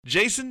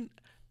Jason,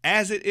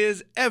 as it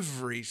is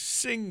every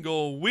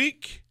single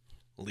week,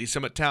 Lee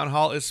Summit Town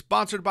Hall is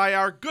sponsored by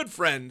our good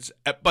friends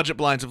at Budget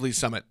Blinds of Lee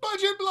Summit.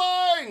 Budget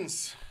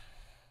Blinds!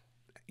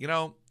 You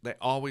know, they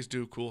always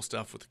do cool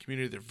stuff with the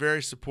community. They're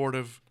very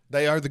supportive.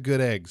 They are the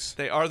good eggs.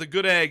 They are the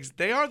good eggs.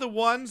 They are the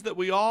ones that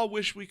we all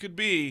wish we could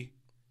be.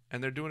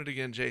 And they're doing it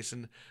again,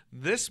 Jason.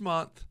 This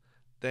month,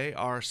 they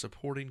are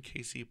supporting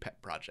KC Pet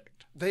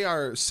Project. They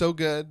are so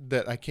good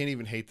that I can't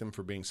even hate them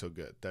for being so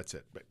good. That's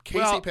it. But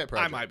KC Pet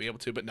Project. I might be able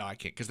to, but no, I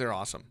can't because they're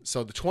awesome.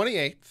 So the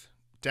 28th,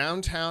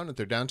 downtown, at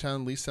their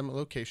downtown Lee Summit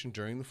location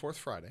during the Fourth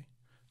Friday,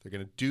 they're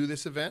going to do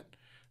this event.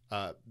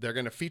 They're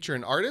going to feature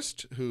an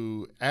artist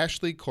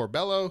Ashley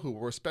Corbello,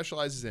 who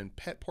specializes in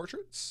pet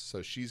portraits.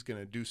 So she's going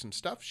to do some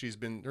stuff.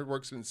 Her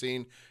work's been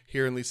seen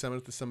here in Lee Summit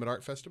at the Summit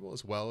Art Festival,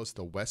 as well as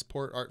the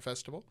Westport Art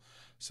Festival.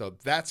 So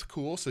that's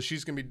cool. So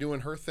she's going to be doing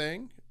her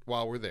thing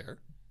while we're there.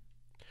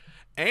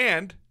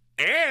 And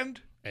there's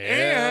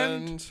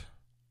going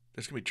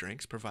to be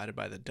drinks provided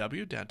by the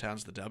W.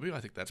 Downtown's the W.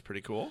 I think that's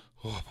pretty cool.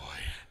 Oh, boy.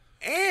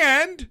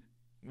 And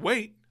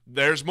wait,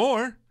 there's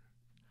more.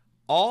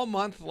 All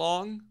month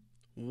long,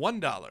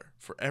 $1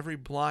 for every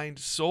blind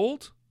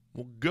sold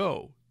will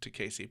go to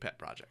KC Pet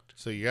Project.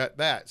 So you got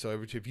that. So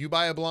if you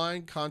buy a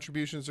blind,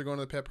 contributions are going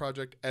to the Pet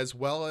Project, as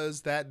well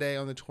as that day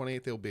on the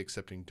 28th, they'll be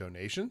accepting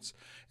donations.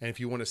 And if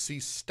you want to see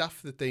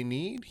stuff that they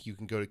need, you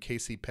can go to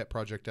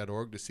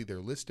kcpetproject.org to see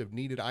their list of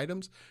needed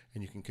items,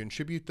 and you can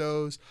contribute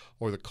those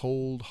or the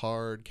cold,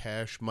 hard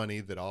cash money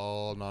that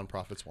all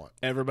nonprofits want.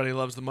 Everybody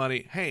loves the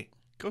money. Hey,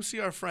 go see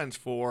our friends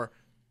for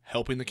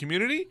helping the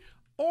community.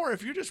 Or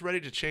if you're just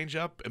ready to change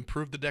up,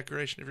 improve the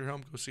decoration of your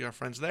home, go see our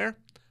friends there.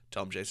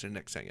 Tell them Jason and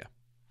Nick sent you.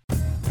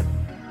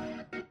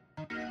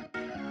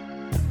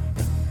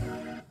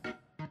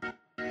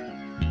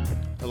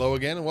 Hello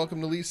again, and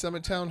welcome to Lee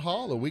Summit Town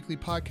Hall, a weekly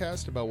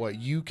podcast about what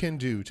you can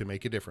do to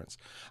make a difference.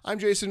 I'm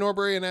Jason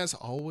Norbury, and as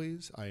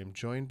always, I am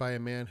joined by a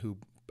man who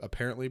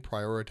apparently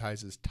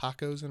prioritizes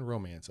tacos and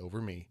romance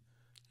over me.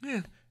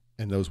 Yeah.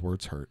 And those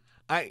words hurt.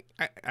 I'm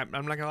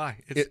not going to lie.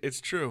 It's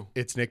true.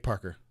 It's Nick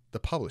Parker, the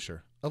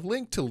publisher of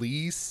Link to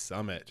Lee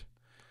Summit.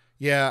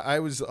 Yeah, I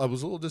was a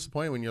little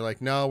disappointed when you're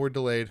like, no, we're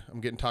delayed. I'm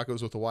getting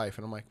tacos with the wife.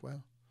 And I'm like,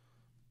 well,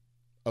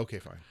 okay,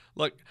 fine.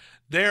 Look,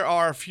 there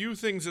are a few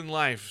things in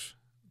life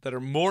that are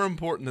more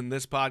important than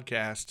this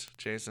podcast,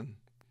 Jason.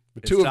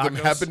 The two of them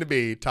happen to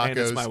be tacos and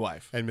it's my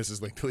wife and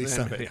Mrs. Link to Lee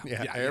Summit.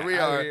 Yeah, there we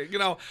are. You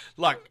know,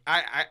 look,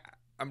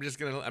 I'm just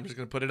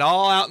gonna put it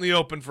all out in the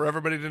open for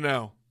everybody to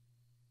know.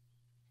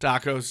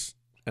 Tacos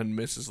and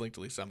Mrs. Link to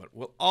Lee Summit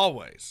will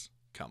always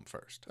come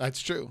first. That's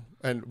true.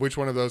 And which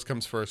one of those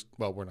comes first?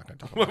 Well, we're not going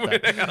to talk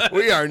about that.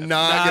 We are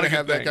not going to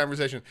have that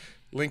conversation.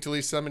 Link to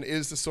Lee Summit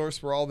is the source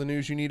for all the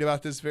news you need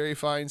about this very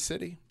fine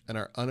city. And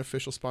our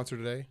unofficial sponsor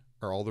today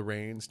are all the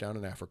rains down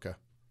in Africa.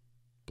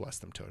 Bless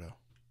them, Toto.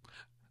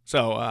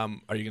 So,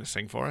 are you going to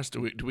sing for us?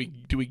 Do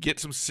we get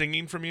some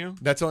singing from you?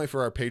 That's only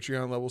for our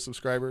Patreon level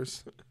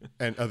subscribers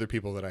and other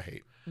people that I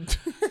hate.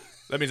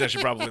 That means I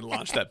should probably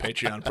launch that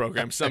Patreon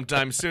program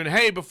sometime soon.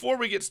 Hey, before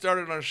we get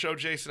started on our show,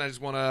 Jason, I just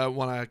want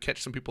to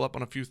catch some people up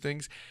on a few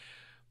things.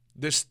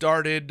 This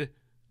started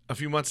a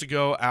few months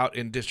ago out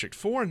in District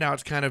 4, and now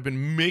it's kind of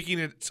been making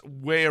its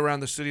way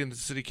around the city and the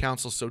city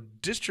council. So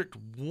District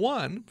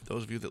 1, for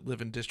those of you that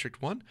live in District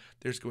 1,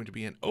 there's going to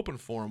be an open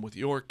forum with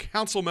your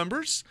council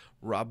members,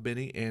 Rob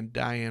Binney and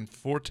Diane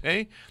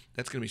Forte.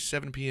 That's going to be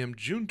 7 p.m.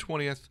 June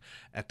 20th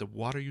at the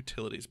Water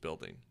Utilities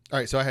Building. All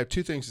right, so I have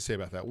two things to say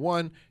about that.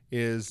 One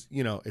is,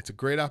 it's a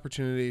great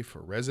opportunity for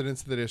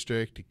residents of the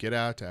district to get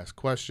out, to ask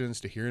questions,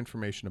 to hear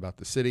information about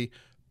the city.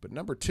 But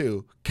number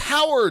two,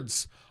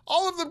 cowards!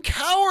 All of them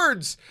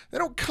cowards! They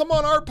don't come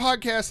on our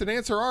podcast and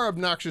answer our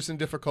obnoxious and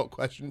difficult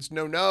questions.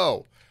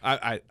 No.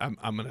 I'm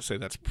going to say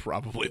that's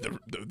probably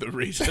the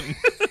reason.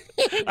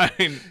 I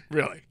mean,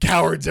 really.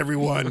 Cowards,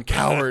 everyone.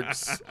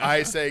 Cowards.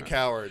 I say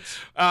cowards.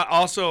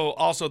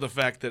 Also the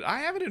fact that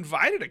I haven't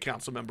invited a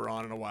council member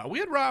on in a while. We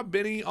had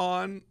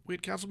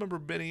council member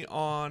Binney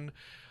on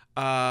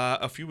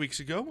a few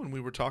weeks ago when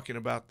we were talking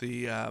about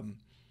the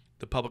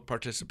public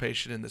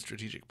participation in the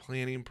strategic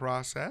planning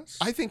process.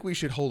 I think we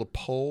should hold a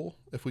poll,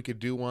 if we could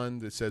do one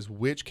that says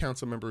which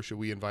council member should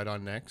we invite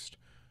on next.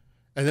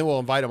 And then we'll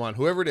invite them on.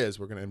 Whoever it is,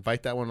 we're going to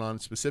invite that one on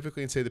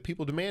specifically and say the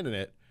people demanding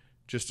it,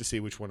 just to see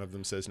which one of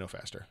them says no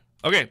faster.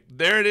 Okay,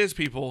 there it is,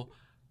 people.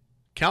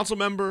 Council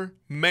member,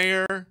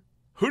 mayor,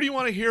 who do you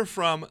want to hear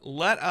from?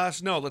 Let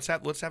us know. Let's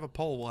have a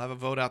poll. We'll have a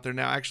vote out there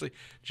now. Actually,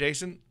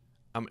 Jason,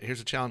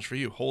 here's a challenge for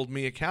you. Hold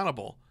me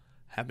accountable.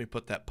 Have me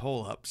put that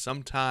poll up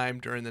sometime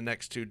during the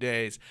next 2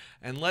 days,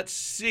 and let's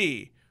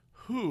see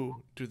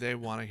who do they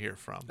want to hear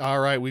from. All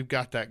right, we've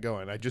got that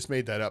going. I just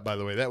made that up, by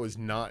the way. That was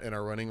not in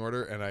our running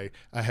order, and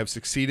I have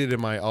succeeded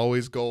in my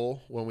always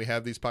goal when we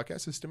have these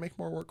podcasts is to make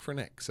more work for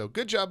Nick. So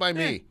good job by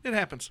me. It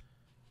happens.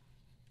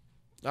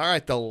 All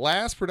right, the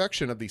last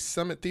production of the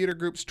Summit Theater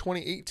Group's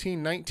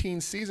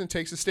 2018-19 season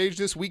takes the stage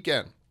this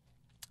weekend.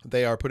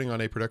 They are putting on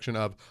a production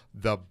of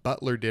The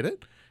Butler Did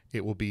It.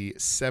 It will be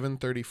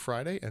 7:30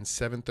 Friday and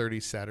 7:30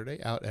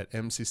 Saturday out at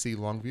MCC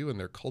Longview in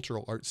their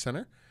Cultural Arts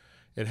Center.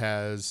 It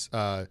has,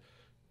 and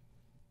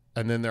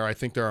then I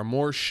think there are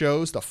more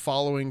shows the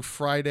following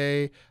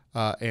Friday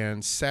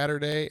and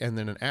Saturday, and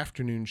then an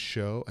afternoon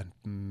show, a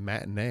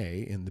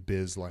matinee in the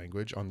biz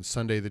language, on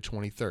Sunday the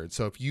 23rd.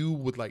 So if you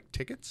would like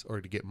tickets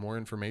or to get more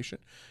information,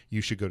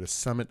 you should go to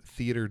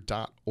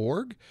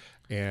summittheater.org,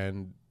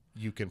 and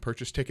you can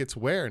purchase tickets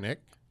where,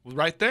 Nick?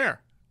 Right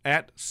there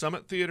at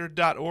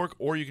summittheater.org,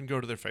 or you can go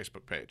to their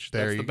Facebook page.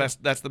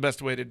 That's the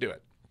best way to do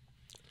it.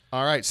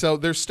 All right. So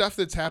there's stuff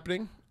that's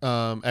happening.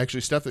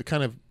 Actually, stuff that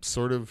kind of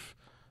sort of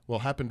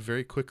happened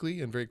very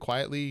quickly and very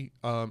quietly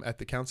at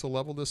the council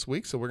level this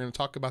week. So we're going to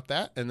talk about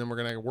that, and then we're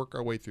going to work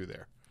our way through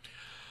there.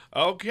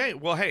 Okay.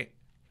 Well, hey,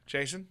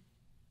 Jason,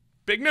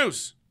 big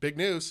news. Big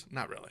news.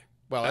 Not really.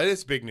 Well, it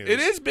is big news. It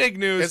is big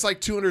news. It's like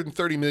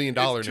 $230 million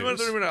news.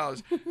 $230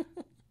 million.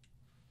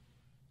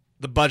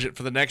 The budget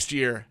for the next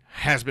year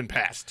has been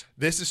passed.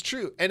 This is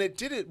true. And it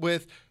did it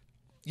with,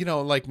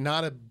 like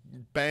not a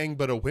bang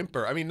but a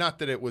whimper. I mean, not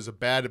that it was a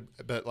bad,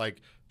 but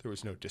like there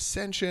was no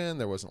dissension.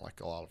 There wasn't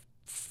like a lot of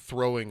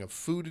throwing of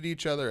food at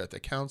each other at the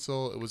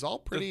council. It was all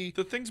pretty.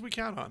 The things we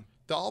count on.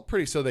 All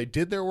pretty. So they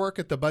did their work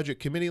at the budget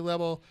committee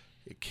level.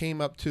 It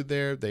came up to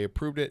there. They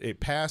approved it. It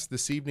passed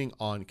this evening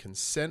on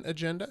consent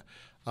agenda.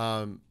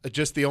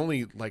 Just the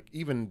only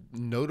even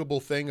notable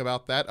thing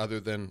about that, other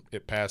than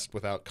it passed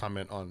without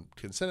comment on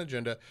consent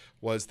agenda,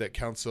 was that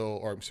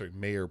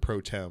Mayor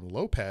Pro Tem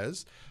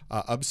Lopez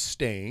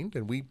abstained,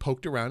 and we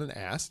poked around and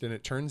asked, and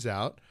it turns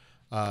out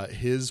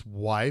his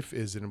wife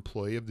is an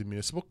employee of the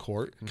municipal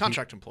court,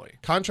 contract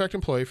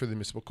employee for the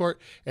municipal court,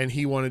 and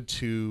he wanted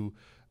to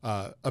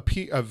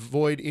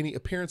avoid any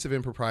appearance of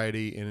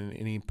impropriety and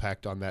any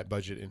impact on that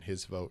budget in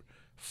his vote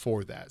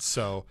for that.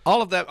 So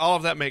all of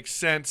that makes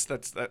sense.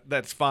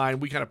 That's fine.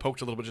 We kind of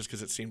poked a little bit just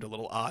because it seemed a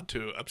little odd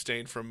to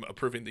abstain from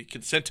approving the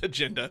consent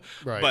agenda.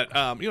 Right. But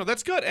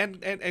that's good,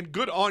 and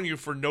good on you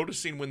for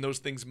noticing when those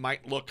things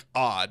might look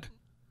odd.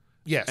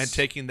 Yes. And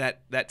taking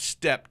that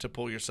step to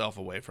pull yourself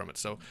away from it.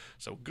 So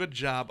good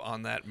job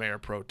on that, Mayor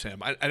Pro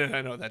Tem. I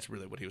know that's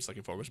really what he was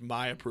looking for, was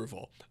my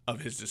approval of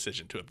his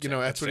decision to abstain.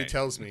 That's what he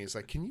tells me. He's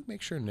like, can you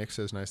make sure Nick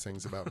says nice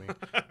things about me?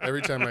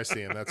 Every time I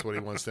see him, that's what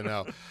he wants to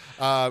know.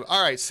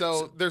 All right,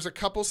 so there's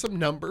some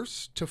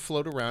numbers to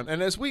float around.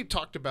 And as we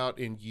talked about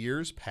in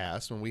years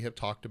past when we have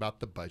talked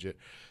about the budget,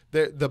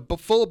 the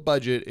full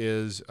budget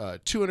is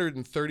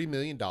 $230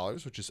 million,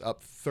 which is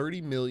up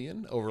 $30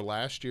 million over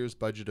last year's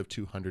budget of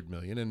 $200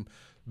 million. And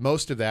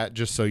most of that,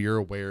 just so you're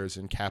aware, is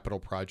in capital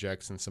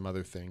projects and some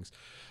other things.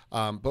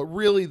 But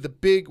really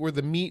where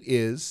the meat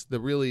is,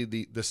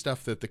 the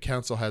stuff that the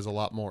council has a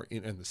lot more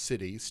and the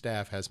city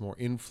staff has more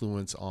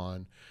influence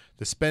on,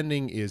 the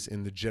spending is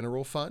in the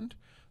general fund,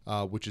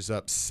 which is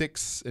up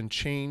 $6 and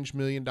change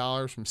million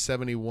from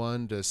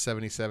 71 to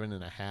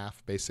 77.5,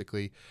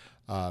 basically.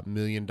 $1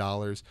 million.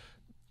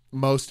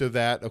 Most of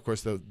that, of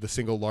course, the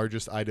single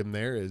largest item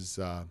there is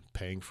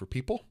paying for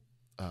people,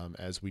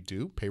 as we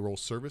do. Payroll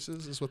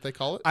services is what they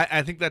call it.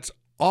 I think that's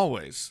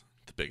always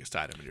the biggest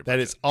item in your budget.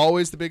 That is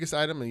always the biggest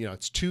item, and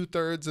it's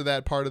 2/3 of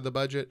that part of the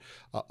budget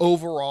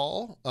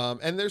overall.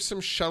 And there's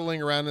some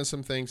shuttling around in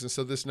some things, and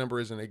so this number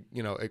isn't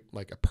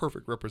a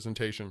perfect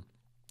representation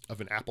of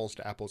an apples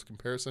to apples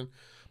comparison,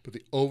 but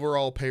the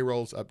overall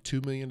payroll is up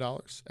 $2 million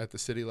at the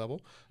city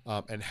level,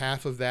 and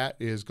half of that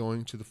is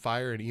going to the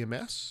fire and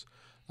EMS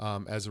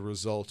as a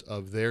result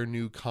of their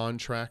new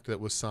contract that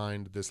was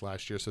signed this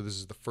last year. So this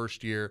is the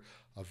first year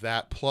of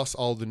that, plus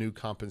all the new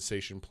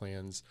compensation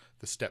plans,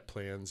 the step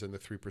plans, and the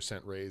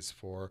 3% raise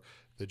for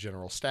the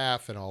general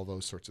staff and all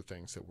those sorts of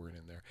things that were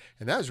in there.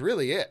 And that was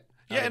really it.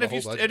 Yeah, and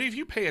if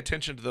you pay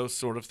attention to those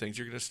sort of things,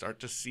 you're going to start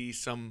to see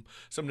some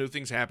new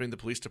things happening. The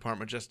police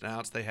department just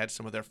announced they had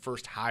some of their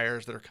first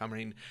hires that are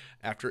coming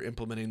after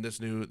implementing this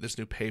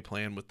new pay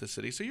plan with the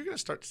city. So you're going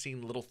to start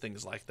seeing little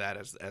things like that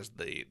as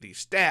the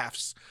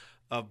staffs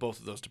of both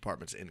of those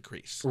departments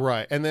increase.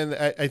 Right. And then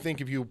I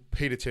think if you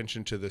paid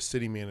attention to the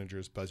city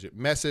manager's budget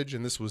message,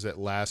 and this was at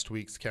last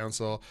week's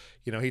council,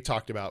 he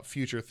talked about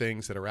future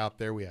things that are out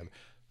there. We have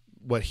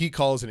what he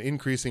calls an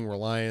increasing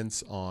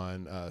reliance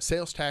on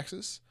sales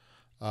taxes.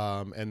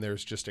 And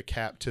there's just a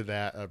cap to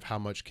that of how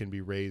much can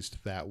be raised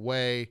that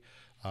way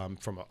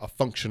from a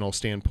functional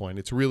standpoint.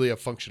 It's really a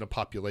function of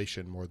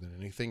population more than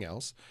anything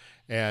else.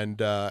 And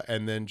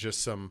then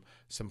just some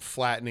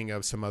flattening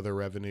of some other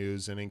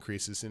revenues and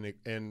increases in it.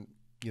 And,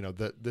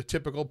 the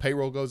typical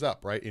payroll goes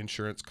up, right?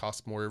 Insurance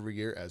costs more every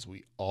year, as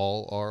we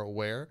all are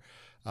aware,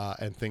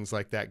 and things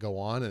like that go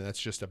on. And that's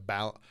just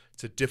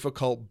it's a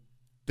difficult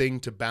thing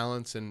to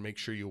balance and make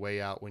sure you weigh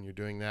out when you're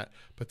doing that.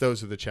 But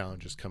those are the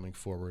challenges coming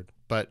forward.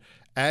 But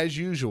as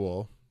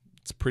usual,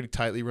 it's a pretty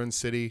tightly run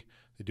city.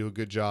 They do a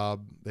good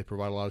job. They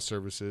provide a lot of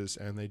services,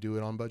 and they do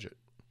it on budget.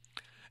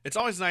 It's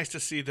always nice to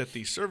see that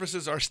the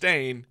services are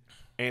staying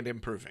and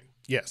improving.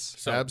 Yes,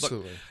 So,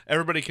 absolutely. Look,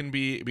 everybody can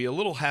be a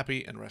little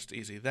happy and rest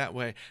easy that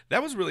way.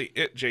 That was really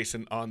it,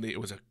 Jason. It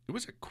was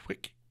a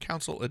quick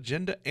council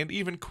agenda and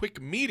even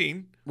quick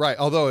meeting. Right.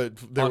 Although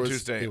there On was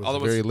Tuesday. it was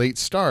Although a very late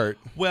start.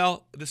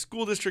 Well, the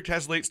school district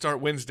has late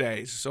start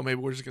Wednesdays, so maybe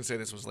we're just gonna say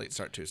this was late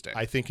start Tuesday.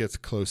 I think it's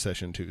closed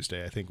session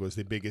Tuesday. I think was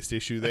the biggest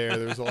issue there.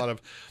 There was a little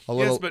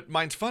Yes, but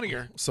mine's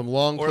funnier. some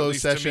long Or at closed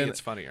least to session. me, it's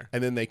funnier.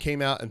 And then they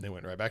came out and they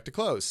went right back to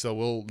close.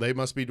 So they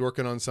must be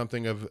working on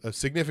something of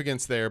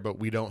significance there, but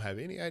we don't have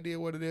any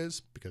idea what it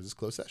is because it's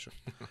closed session.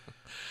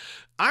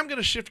 I'm going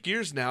to shift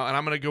gears now, and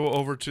I'm going to go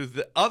over to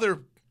the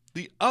other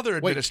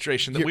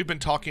administration that we've been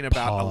talking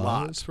about a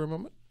lot. Pause for a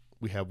moment.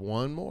 We have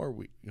one more.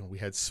 We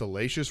had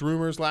salacious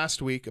rumors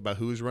last week about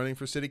who was running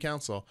for city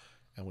council,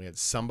 and we had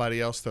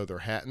somebody else throw their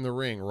hat in the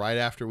ring right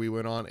after we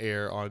went on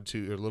air a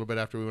little bit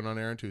after we went on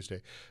air on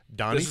Tuesday.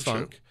 Donnie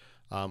Funk,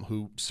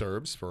 who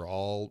serves for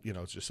all,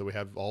 just so we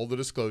have all the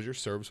disclosure,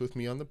 serves with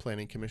me on the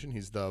Planning Commission.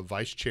 He's the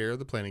vice chair of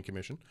the Planning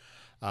Commission.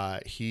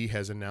 He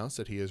has announced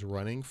that he is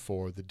running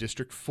for the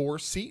District 4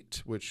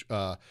 seat, which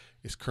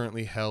is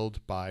currently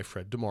held by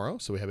Fred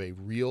DeMoro. So we have a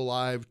real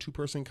live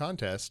 2-person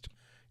contest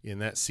in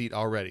that seat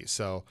already.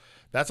 So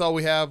that's all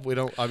we have. We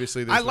don't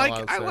obviously. I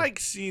like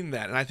seeing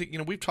that, and I think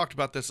we've talked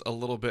about this a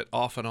little bit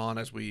off and on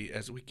as we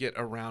get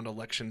around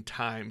election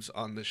times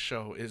on this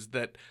show. Is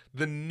that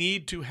the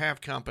need to have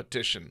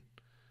competition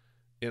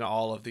in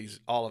all of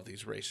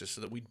these races so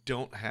that we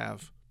don't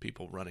have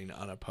people running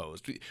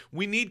unopposed.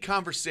 We need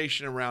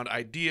conversation around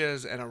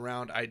ideas and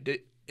around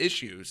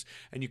issues,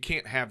 and you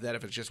can't have that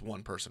if it's just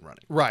one person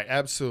running. Right,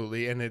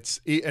 absolutely,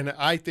 and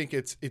I think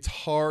it's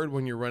hard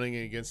when you're running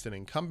against an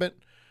incumbent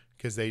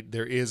because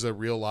there is a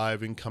real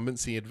live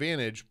incumbency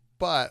advantage.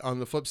 But on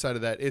the flip side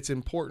of that, it's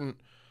important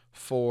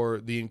for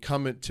the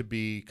incumbent to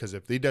be, because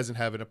if he doesn't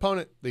have an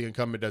opponent, the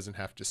incumbent doesn't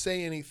have to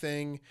say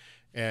anything,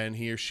 and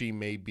he or she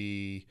may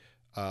be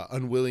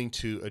unwilling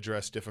to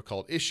address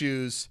difficult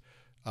issues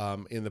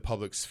in the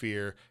public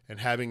sphere, and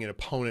having an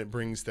opponent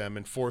brings them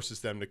and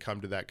forces them to come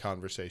to that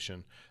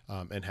conversation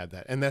and have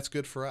that. And that's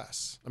good for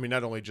us. I mean,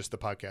 not only just the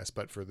podcast,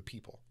 but for the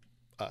people,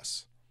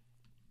 us.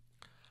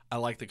 I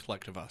like the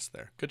collective us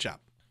there. Good job.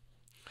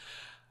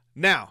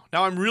 Now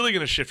I'm really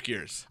going to shift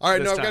gears. All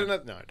right, I've got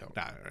another. No, I don't.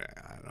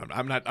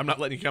 No, I'm not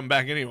letting you come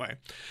back anyway.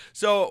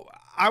 So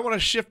I want to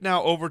shift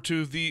now over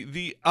to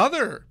the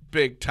other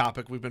big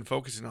topic we've been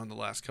focusing on the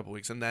last couple of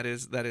weeks, and that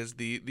is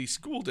the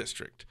school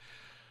district.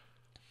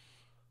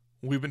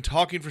 We've been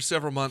talking for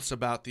several months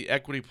about the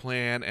equity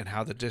plan and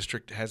how the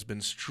district has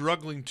been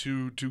struggling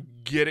to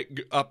get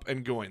it up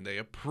and going. They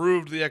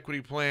approved the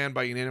equity plan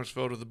by unanimous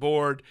vote of the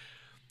board.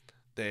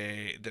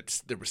 There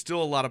was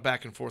still a lot of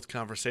back and forth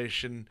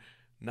conversation,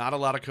 not a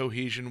lot of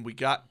cohesion. We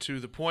got to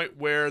the point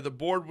where the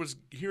board was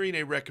hearing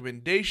a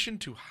recommendation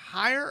to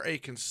hire a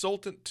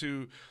consultant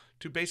to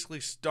basically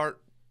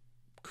start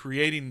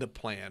creating the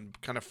plan,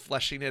 kind of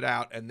fleshing it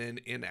out, and then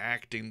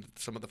enacting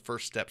some of the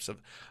first steps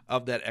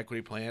of that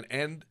equity plan.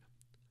 And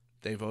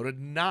they voted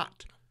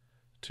not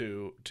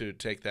to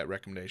take that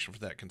recommendation for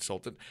that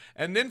consultant.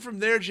 And then from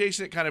there,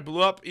 Jason, it kind of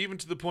blew up, even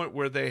to the point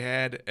where they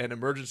had an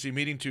emergency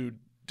meeting to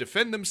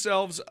defend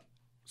themselves,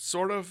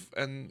 sort of,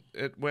 and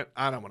it went,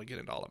 I don't want to get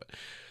into all of it.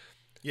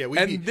 Yeah,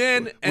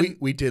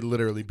 we did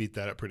literally beat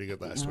that up pretty good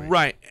last week.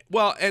 Right.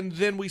 Well, and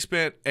then we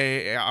spent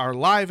our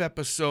live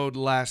episode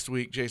last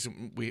week,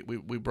 Jason. We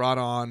brought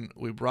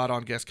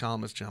on guest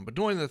columnist John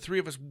Bedoin. The three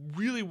of us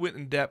really went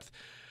in depth,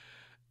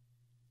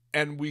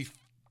 and we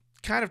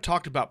kind of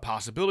talked about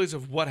possibilities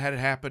of what had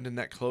happened in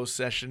that closed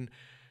session.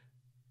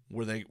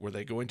 Were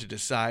they going to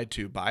decide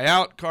to buy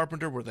out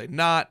Carpenter? Were they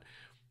not?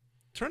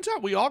 Turns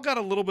out we all got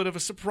a little bit of a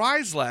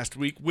surprise last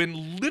week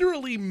when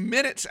literally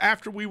minutes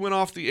after we went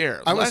off the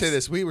air. I want to say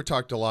this. We were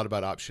talked a lot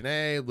about option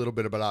A, a little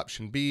bit about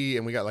option B,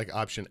 and we got like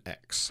option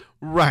X.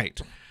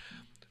 Right.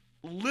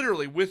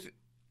 Literally with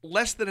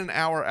less than an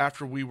hour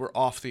after we were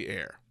off the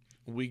air,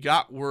 we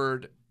got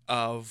word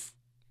of,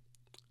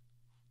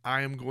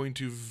 I am going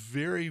to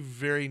very,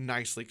 very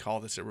nicely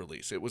call this a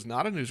release. It was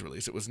not a news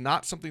release. It was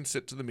not something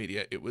sent to the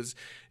media. It was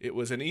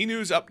an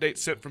e-news update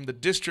sent from the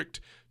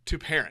district to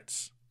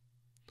parents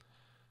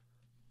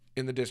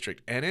in the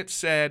district. And it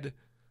said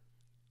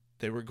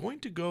the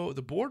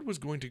board was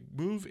going to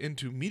move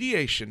into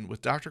mediation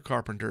with Dr.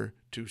 Carpenter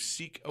to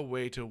seek a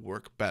way to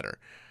work better.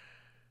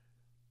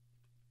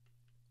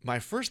 My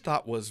first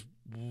thought was,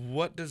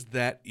 what does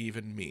that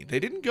even mean? They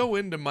didn't go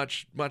into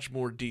much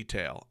more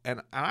detail.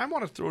 And I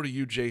want to throw to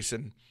you,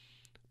 Jason,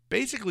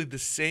 basically the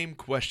same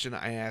question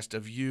I asked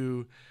of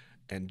you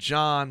and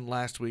John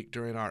last week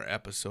during our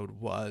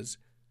episode was,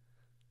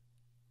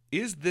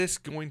 is this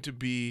going to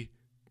be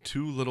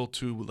too little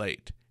too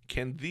late?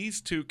 Can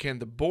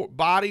the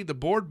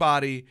board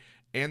body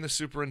and the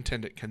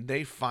superintendent, can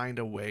they find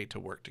a way to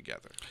work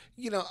together?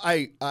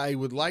 I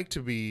would like to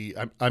be,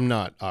 I'm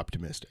not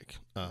optimistic,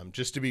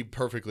 just to be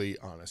perfectly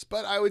honest.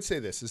 But I would say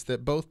this, is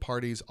that both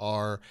parties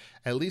are,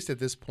 at least at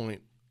this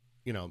point,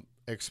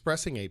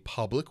 expressing a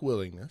public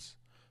willingness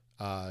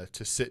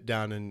to sit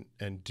down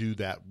and do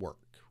that work,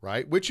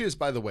 right? Which is,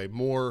 by the way,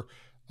 more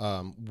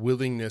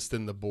willingness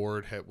than the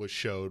board was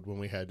showed when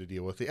we had to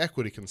deal with the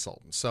equity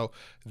consultants. So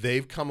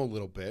they've come a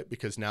little bit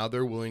because now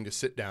they're willing to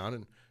sit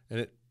down, and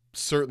it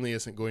certainly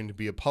isn't going to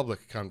be a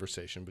public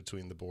conversation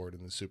between the board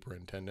and the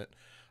superintendent.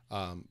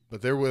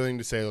 But they're willing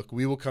to say, look,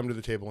 we will come to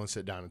the table and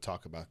sit down and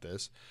talk about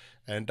this.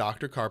 And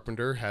Dr.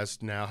 Carpenter has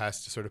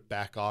to sort of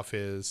back off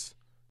his,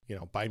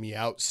 buy me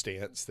out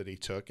stance that he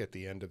took at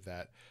the end of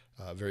that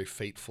very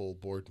fateful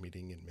board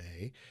meeting in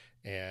May.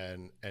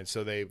 And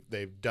so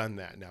they've done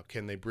that. Now,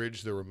 can they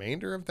bridge the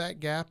remainder of that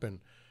gap and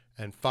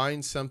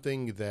find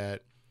something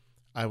that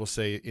I will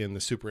say in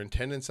the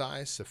superintendent's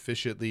eyes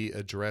sufficiently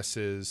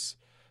addresses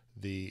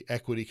the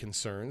equity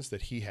concerns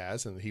that he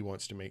has and that he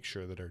wants to make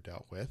sure that are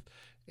dealt with,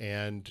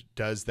 and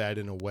does that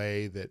in a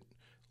way that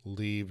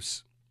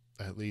leaves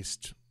at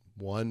least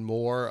one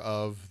more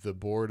of the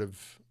Board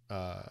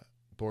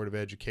of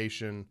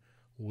Education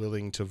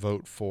willing to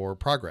vote for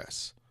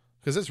progress?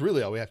 Because that's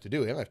really all we have to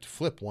do. We don't have to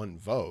flip one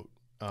vote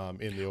in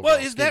the overall Well,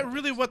 is scheme that of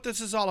really things. what this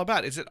is all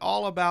about? Is it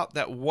all about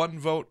that one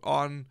vote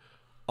on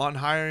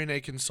hiring a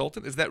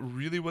consultant? Is that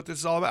really what this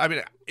is all about? I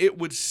mean, it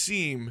would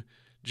seem,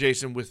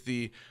 Jason, with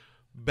the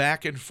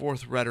back and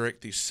forth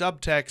rhetoric, the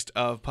subtext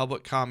of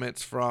public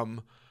comments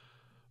from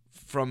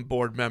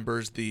board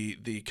members,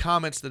 the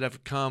comments that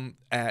have come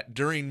at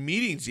during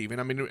meetings even.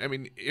 I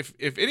mean,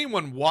 if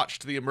anyone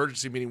watched the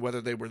emergency meeting,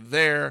 whether they were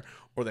there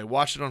or they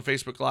watched it on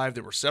Facebook Live,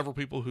 there were several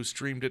people who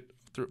streamed it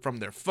from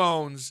their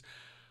phones.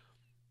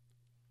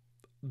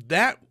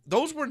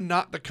 Those were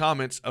not the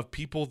comments of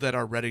people that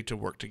are ready to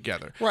work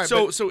together. Right,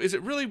 So is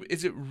it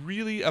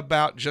really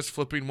about just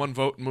flipping one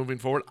vote and moving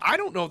forward? I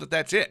don't know that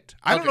that's it.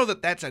 I don't know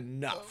that that's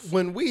enough.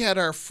 When we had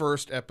our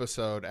first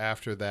episode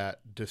after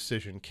that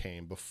decision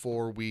came,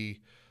 before we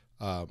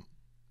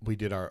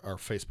did our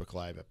Facebook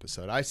Live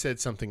episode, I said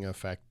something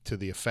to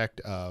the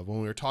effect of,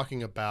 when we were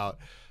talking about,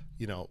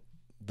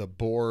 the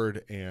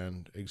board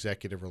and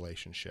executive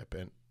relationship,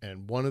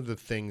 and one of the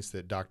things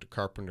that Dr.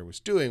 Carpenter was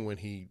doing when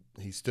he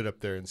stood up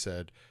there and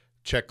said,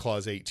 check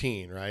clause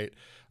 18, right,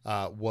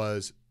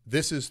 was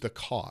this is the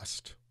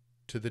cost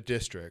to the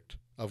district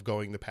of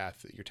going the path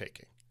that you're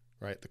taking,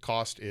 right? The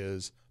cost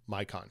is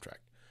my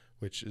contract,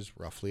 which is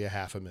roughly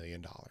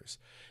 $500,000.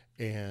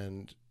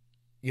 And,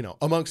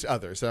 amongst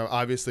others. Now,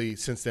 obviously,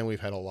 since then,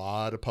 we've had a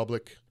lot of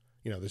public,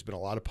 there's been a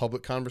lot of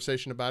public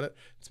conversation about it.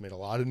 It's made a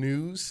lot of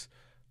news.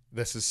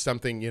 This is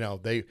something,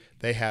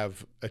 they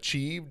have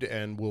achieved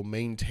and will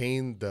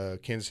maintain the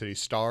Kansas City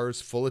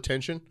Star's full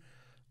attention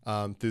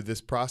through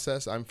this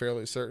process, I'm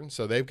fairly certain.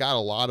 So they've got a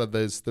lot of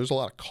those. There's a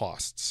lot of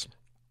costs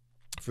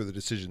for the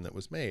decision that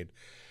was made.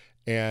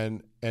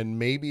 And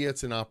maybe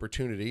it's an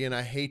opportunity, and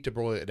I hate to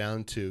boil it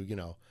down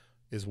to,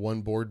 is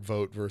one board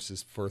vote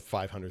versus for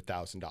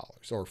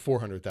 $500,000 or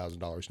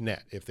 $400,000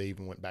 net if they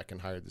even went back and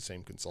hired the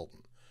same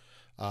consultant.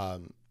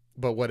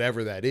 But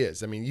whatever that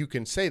is, I mean, you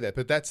can say that,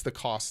 but that's the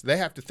cost. They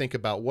have to think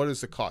about, what is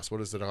the cost? What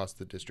is the cost of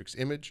the district's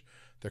image,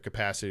 their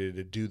capacity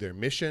to do their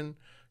mission?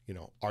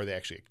 Are they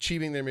actually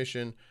achieving their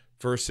mission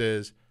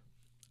versus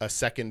a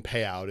second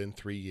payout in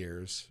 3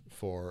 years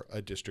for a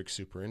district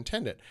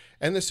superintendent?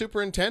 And the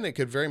superintendent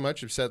could very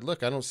much have said,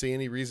 look, I don't see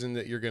any reason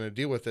that you're going to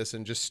deal with this,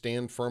 and just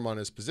stand firm on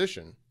his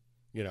position,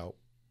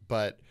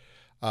 but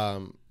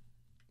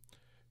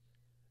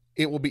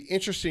it will be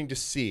interesting to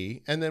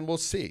see, and then we'll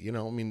see.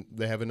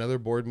 They have another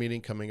board meeting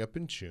coming up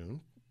in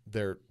June.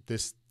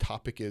 This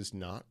topic is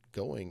not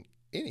going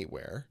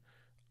anywhere.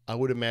 I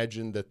would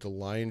imagine that the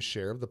lion's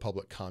share of the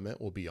public comment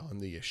will be on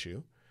the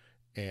issue,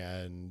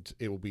 and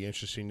it will be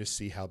interesting to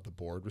see how the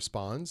board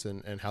responds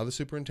and how the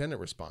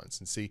superintendent responds,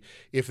 and see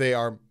if they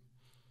are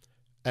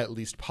at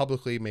least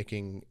publicly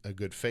making a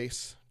good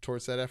face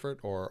towards that effort,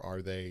 or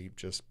are they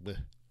just bleh.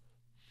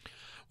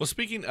 Well,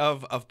 speaking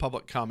of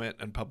public comment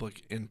and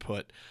public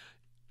input,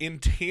 in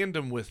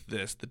tandem with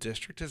this, the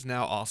district has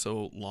now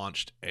also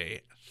launched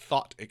a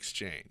thought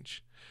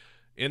exchange.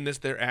 In this,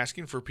 they're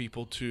asking for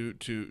people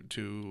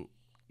to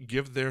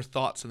give their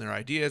thoughts and their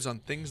ideas on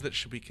things that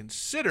should be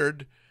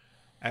considered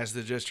as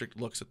the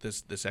district looks at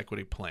this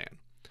equity plan.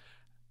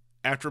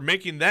 After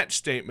making that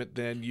statement,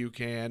 then you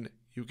can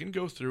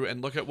go through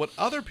and look at what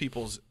other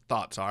people's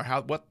thoughts are,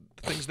 what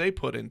things they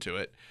put into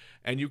it,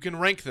 and you can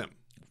rank them.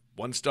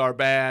 1-star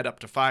bad, up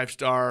to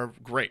 5-star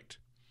great.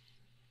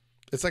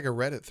 It's like a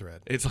Reddit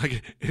thread. It's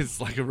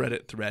like a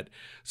Reddit thread.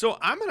 So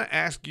I'm going to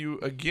ask you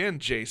again,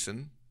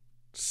 Jason,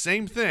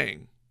 same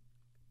thing.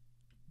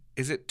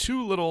 Is it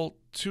too little,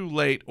 too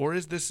late, or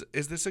is this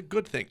a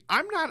good thing?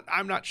 I'm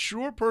not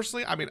sure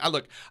personally. I mean,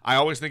 I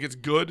always think it's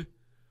good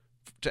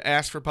to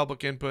ask for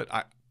public input.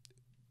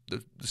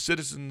 The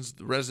citizens,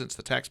 the residents,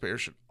 the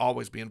taxpayers should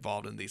always be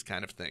involved in these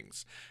kind of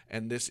things.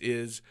 And this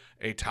is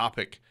a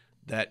topic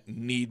that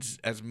needs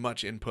as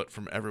much input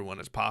from everyone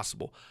as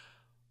possible.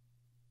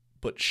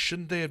 But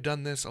shouldn't they have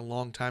done this a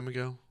long time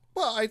ago?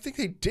 Well, I think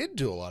they did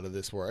do a lot of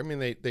this work. I mean,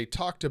 they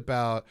talked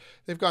about,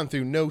 they've gone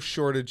through no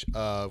shortage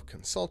of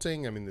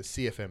consulting. I mean, the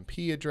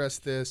CFMP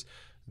addressed this,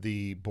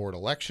 the board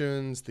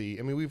elections,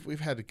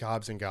 we've had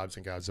gobs and gobs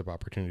and gobs of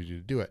opportunity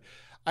to do it.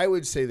 I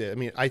would say that, I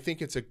mean, I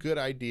think it's a good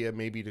idea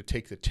maybe to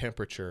take the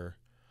temperature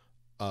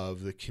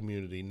of the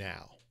community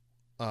now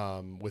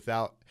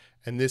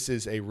and this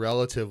is a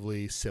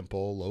relatively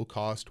simple,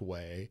 low-cost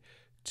way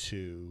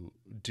to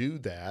do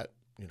that.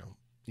 You know,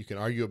 you can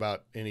argue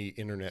about any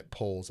internet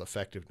poll's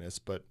effectiveness,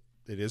 but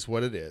it is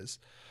what it is.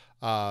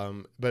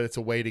 But it's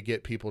a way to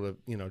get people to,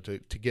 you know, to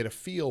get a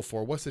feel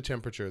for what's the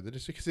temperature of the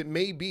district, because it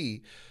may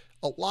be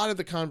a lot of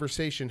the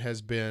conversation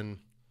has been,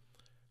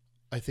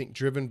 I think,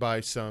 driven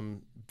by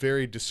some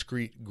very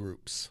discrete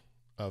groups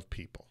of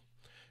people.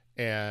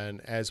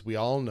 And as we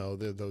all know,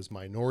 those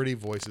minority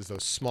voices,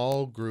 those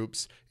small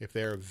groups, if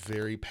they're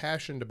very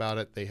passionate about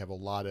it, they have a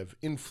lot of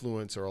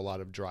influence or a lot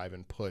of drive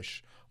and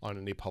push on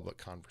any public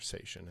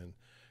conversation.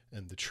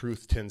 And the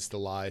truth tends to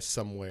lie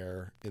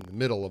somewhere in the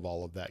middle of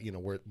all of that, you know,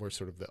 where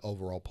sort of the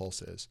overall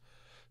pulse is.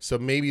 So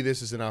maybe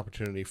this is an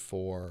opportunity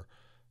for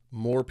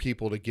more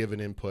people to give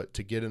an input,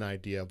 to get an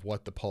idea of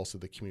what the pulse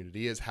of the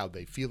community is, how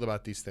they feel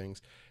about these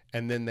things,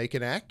 and then they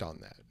can act on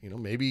that. You know,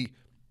 maybe,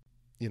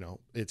 you know,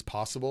 it's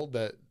possible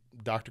that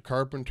Dr.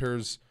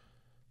 Carpenter's,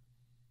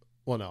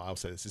 well, no, I'll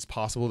say this. It's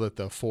possible that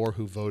the 4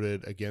 who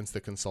voted against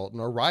the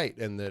consultant are right,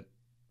 and that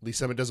Lee's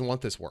Summit doesn't want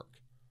this work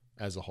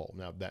as a whole.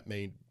 Now, that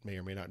may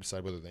or may not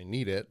decide whether they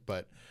need it,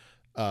 but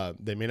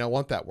they may not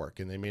want that work,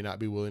 and they may not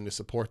be willing to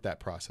support that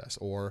process,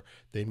 or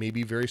they may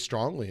be very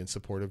strongly in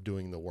support of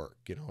doing the work,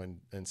 you know,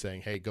 and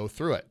saying, hey, go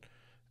through it.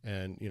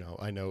 And, you know,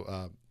 I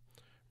know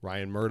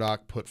Ryan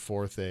Murdoch put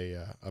forth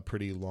a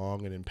pretty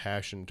long and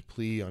impassioned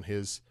plea on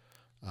his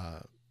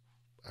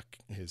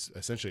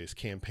essentially his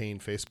campaign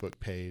Facebook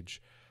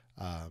page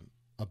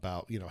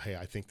about, you know, hey,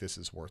 I think this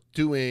is worth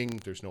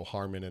doing. There's no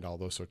harm in it, all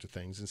those sorts of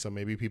things. And so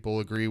maybe people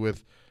agree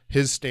with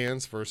his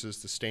stance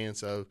versus the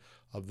stance of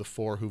the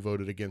 4 who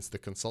voted against the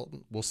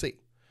consultant. We'll see.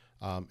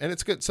 And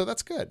it's good. So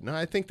that's good. No,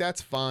 I think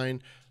that's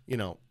fine. You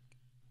know,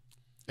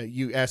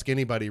 you ask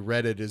anybody,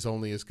 Reddit is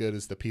only as good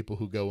as the people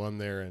who go on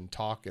there and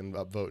talk and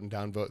upvote and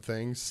downvote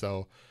things.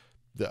 So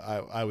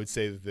I would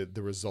say that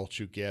the results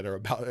you get are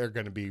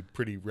going to be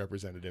pretty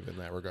representative in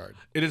that regard.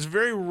 It is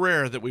very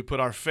rare that we put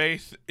our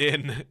faith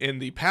in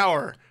the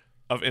power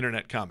of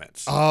internet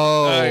comments.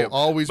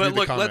 Always read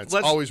the comments.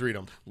 Always read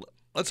them.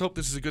 Let's hope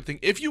this is a good thing.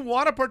 If you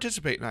want to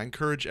participate, and I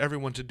encourage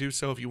everyone to do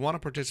so, if you want to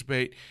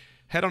participate,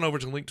 head on over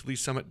to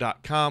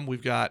linktoleesummit.com.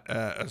 We've got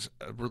a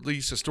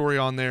story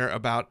on there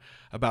about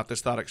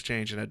this thought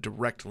exchange, and a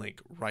direct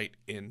link right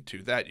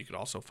into that. You could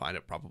also find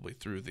it probably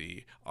through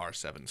the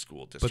R7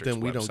 school district's website. But then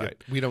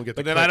we don't get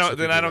the clicks.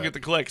 I don't get the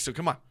clicks. So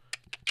come on.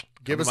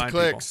 Give us the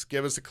clicks.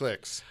 Give us the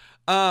clicks.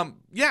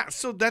 Yeah,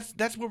 so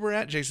that's where we're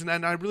at, Jason.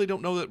 And I really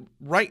don't know that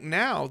right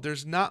now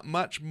there's not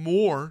much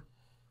more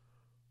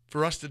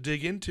for us to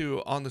dig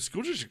into on the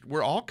school district.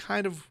 We're all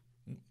kind of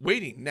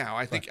waiting now.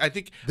 I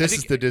think this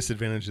is the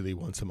disadvantage of the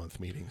once a month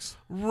meetings.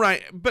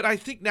 Right. But I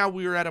think now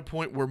we are at a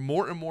point where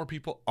more and more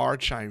people are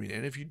chiming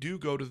in. If you do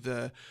go to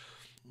the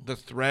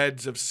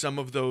threads of some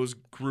of those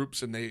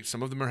groups, and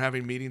some of them are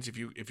having meetings, if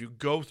you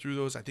go through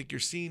those, I think you're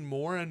seeing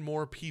more and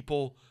more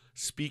people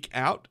speak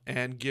out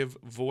and give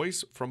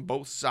voice from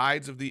both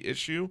sides of the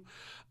issue,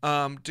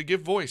 to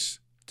give voice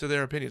to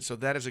their opinions. So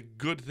that is a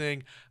good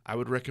thing. I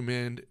would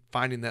recommend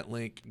finding that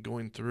link,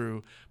 going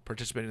through,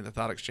 participating in the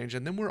thought exchange,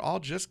 and then we're all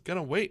just going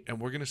to wait, and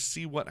we're going to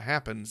see what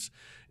happens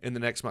in the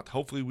next month.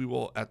 Hopefully we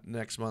will, at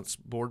next month's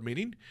board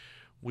meeting,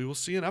 we will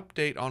see an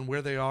update on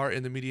where they are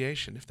in the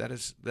mediation, if that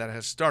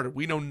has started.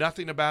 We know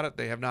nothing about it.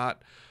 They have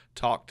not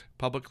talked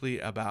publicly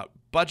about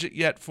budget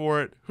yet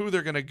for it, who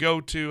they're going to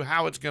go to,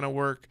 how it's going to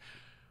work.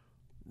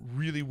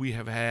 Really, we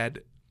have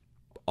had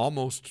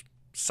almost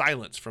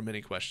silence from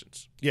any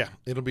questions. Yeah,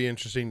 it'll be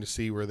interesting to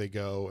see where they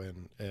go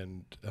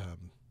and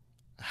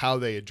how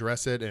they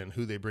address it and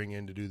who they bring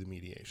in to do the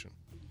mediation.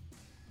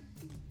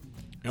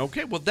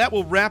 Okay, well, that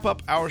will wrap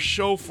up our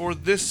show for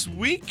this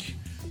week.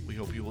 We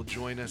hope you will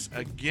join us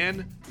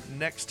again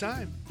next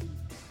time.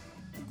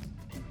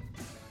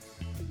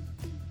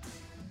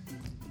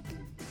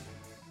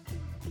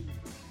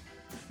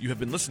 You have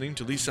been listening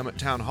to Lee Summit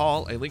Town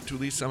Hall, a Link to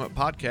Lee Summit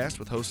podcast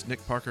with hosts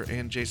Nick Parker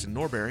and Jason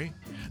Norberry.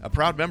 A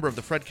proud member of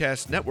the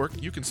Fredcast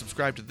Network, you can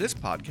subscribe to this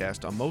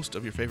podcast on most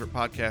of your favorite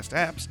podcast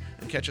apps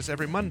and catch us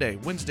every Monday,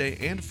 Wednesday,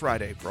 and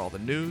Friday for all the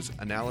news,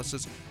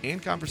 analysis,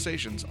 and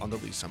conversations on the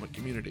Lee Summit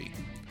community.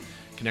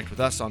 Connect with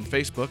us on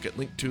Facebook at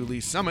Link to Lee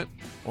Summit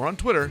or on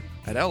Twitter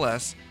at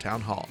LS Town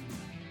Hall.